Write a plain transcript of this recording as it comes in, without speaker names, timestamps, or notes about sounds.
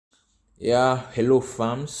Yeah, hello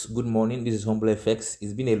farms. Good morning. This is HumbleFx.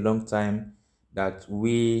 It's been a long time that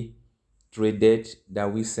we traded,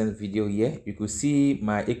 that we sent video here. You could see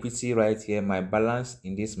my equity right here, my balance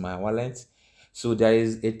in this my wallet. So there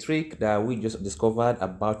is a trick that we just discovered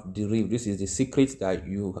about Deriv. This is the secret that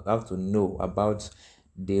you have to know about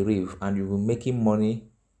Deriv, and you will be making money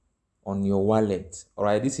on your wallet. All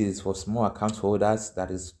right, this is for small account holders that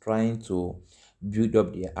is trying to build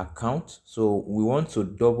up their account. So we want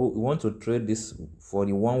to trade this for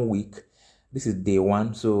the 1 week. This is day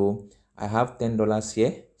one. So I have $10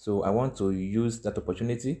 here, so I want to use that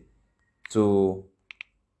opportunity to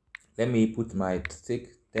let me put my stake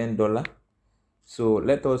 $10. So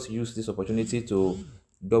let us use this opportunity to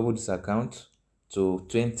double this account to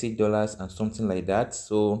 $20 and something like that.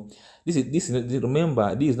 So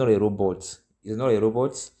remember, this is not a robot. It's not a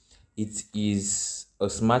robot. It is a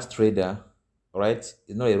smart trader. All right, it's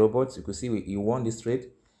not a robot. You can see you won this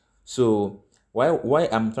trade. So why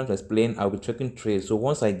I'm trying to explain, I'll be tracking trades. So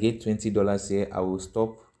once I get $20 here, I will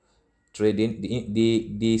stop trading.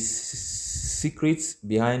 The secrets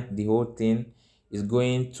behind the whole thing is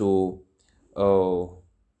going to uh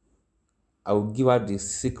I will give out the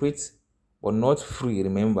secrets, but not free,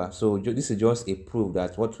 remember. So this is just a proof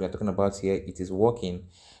that what we are talking about here, it is working.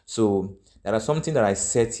 So there are something that I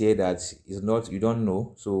set here that is not, you don't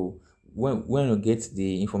know. So when you get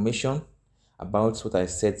the information about what I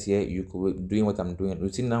set here, you could be doing what I'm doing. You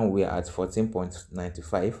see now we are at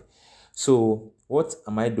 14.95. So what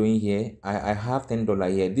am I doing here? I have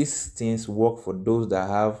 $10 here. These things work for those that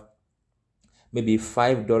have maybe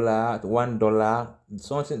 $5, $1,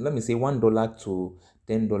 something. Let me say $1 to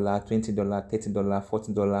 $10, $20, $30,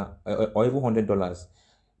 $40, or even $100.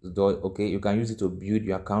 Okay, you can use it to build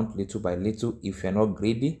your account little by little if you're not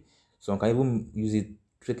greedy. So you can even use it,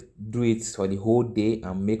 do it for the whole day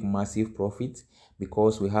and make massive profit,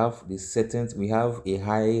 because we have we have a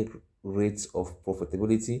high rate of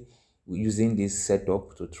profitability using this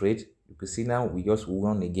setup to trade. You can see now we just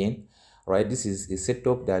won again. All right, this is a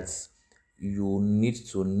setup that's you need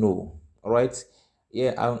to know. All right,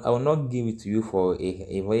 yeah, I will not give it to you for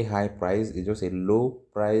a very high price. It's just a low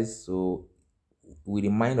price. So with the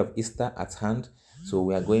mind of Easter at hand, so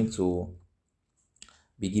we are going to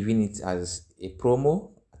be giving it as a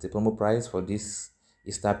promo at a promo price for this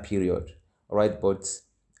Easter period. All right, but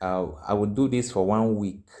I will do this for 1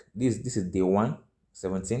 week. This is day 1,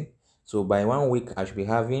 17. So by 1 week I should be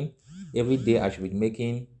having, every day I should be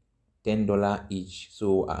making $10 each.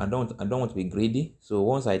 So I don't want to be greedy. So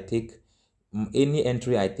once I take any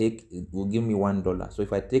entry I take, it will give me $1. So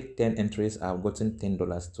if I take 10 entries, I've gotten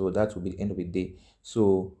 $10. So that will be the end of the day.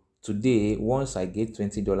 So today, once I get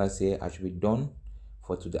 $20 here, I should be done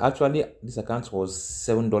for today. Actually, this account was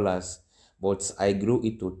 $7, but I grew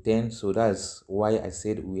it to 10. So that's why I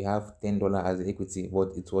said we have $10 as equity,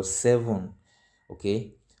 but it was 7.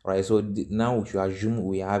 Okay, all right. So now we should assume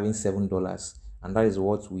we are having $7, and that is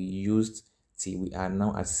what we used till we are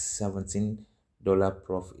now at $17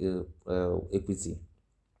 profit equity.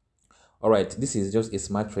 All right, this is just a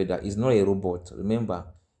smart trader. It's not a robot.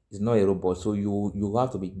 Remember, it's not a robot. So you have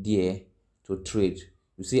to be there to trade.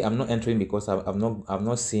 You see, I'm not entering because I've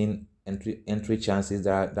not seen entry chances.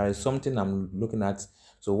 There is something I'm looking at.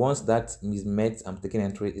 So once that is met, I'm taking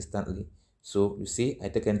entry instantly. So you see, I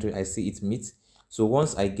take entry, I see it meets. So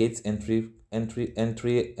once I get entry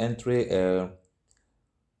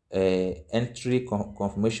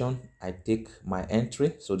confirmation, I take my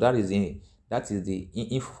entry. So that is the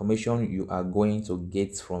information you are going to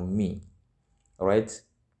get from me. All right,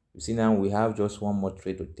 you see now we have just one more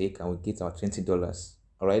trade to take and we get our $20.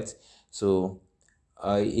 All right, so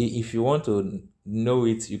if you want to know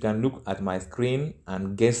it, you can look at my screen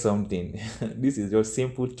and guess something. This is just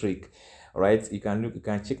simple trick. All right, you can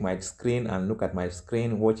check my screen and look at my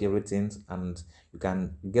screen, watch everything, and you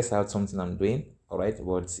can guess out something I'm doing. All right,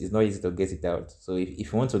 but it's not easy to get it out. So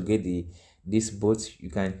if you want to get this bot,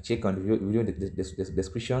 you can check on the video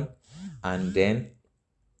description, and then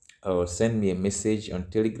send me a message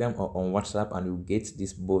on Telegram or on WhatsApp, and you get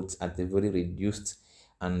this boat at a very reduced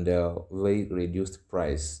very reduced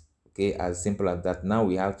price. Okay, as simple as that. Now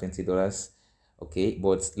we have $20. Okay,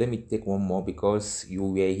 but let me take one more, because you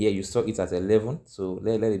were here, you saw it at 11. So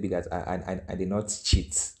let it be that I did not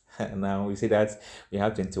cheat. Now we see that we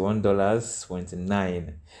have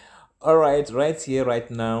 $21.29. All right, right here,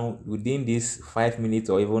 right now, within this 5 minutes,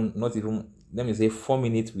 or even not even, let me say 4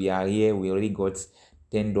 minutes, we are here. We already got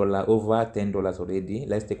 $10, over $10 already.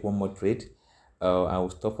 Let's take one more trade. I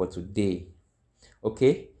will stop for today.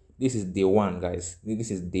 Okay, this is day one, guys.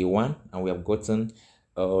 This is day one, and we have gotten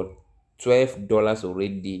 $12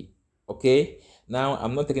 already. Okay, Now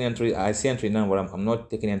I'm not taking entry. I see entry now, but I'm not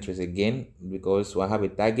taking entries again because I have a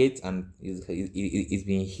target and it's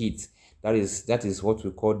being hit. That is what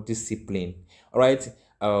we call discipline. All right.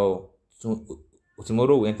 So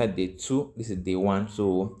tomorrow we enter day 2. This is day 1.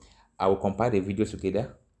 So I will compile the videos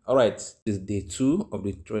together. All right. This is day 2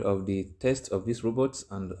 of the test of this robot,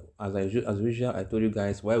 and as usual, I told you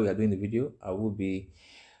guys while we are doing the video, I will be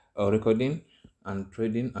recording and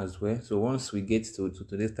trading as well. So once we get to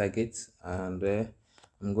today's target, and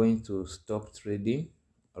I'm going to stop trading.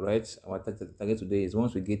 All right, our target today is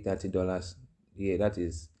once we get $30. Yeah, that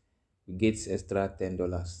is, we get extra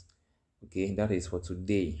 $10. Okay, that is for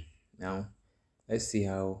today. Now let's see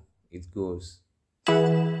how it goes.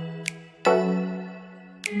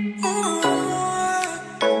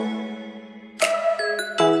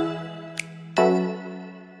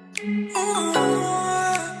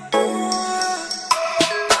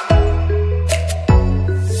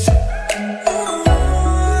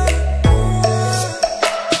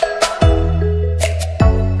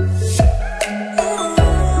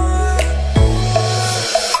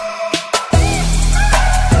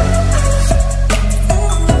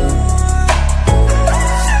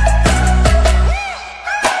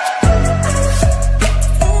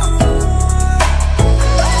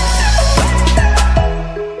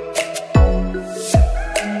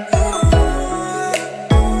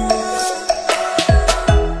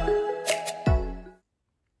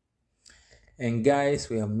 And guys,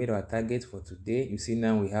 we have made our target for today. You see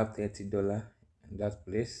now we have $30 in that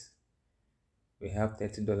place. We have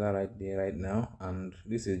 $30 right there right now, and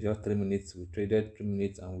this is just 3 minutes. We traded 3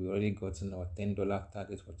 minutes and we already gotten our $10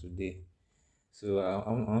 target for today. So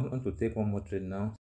I want to take one more trade now.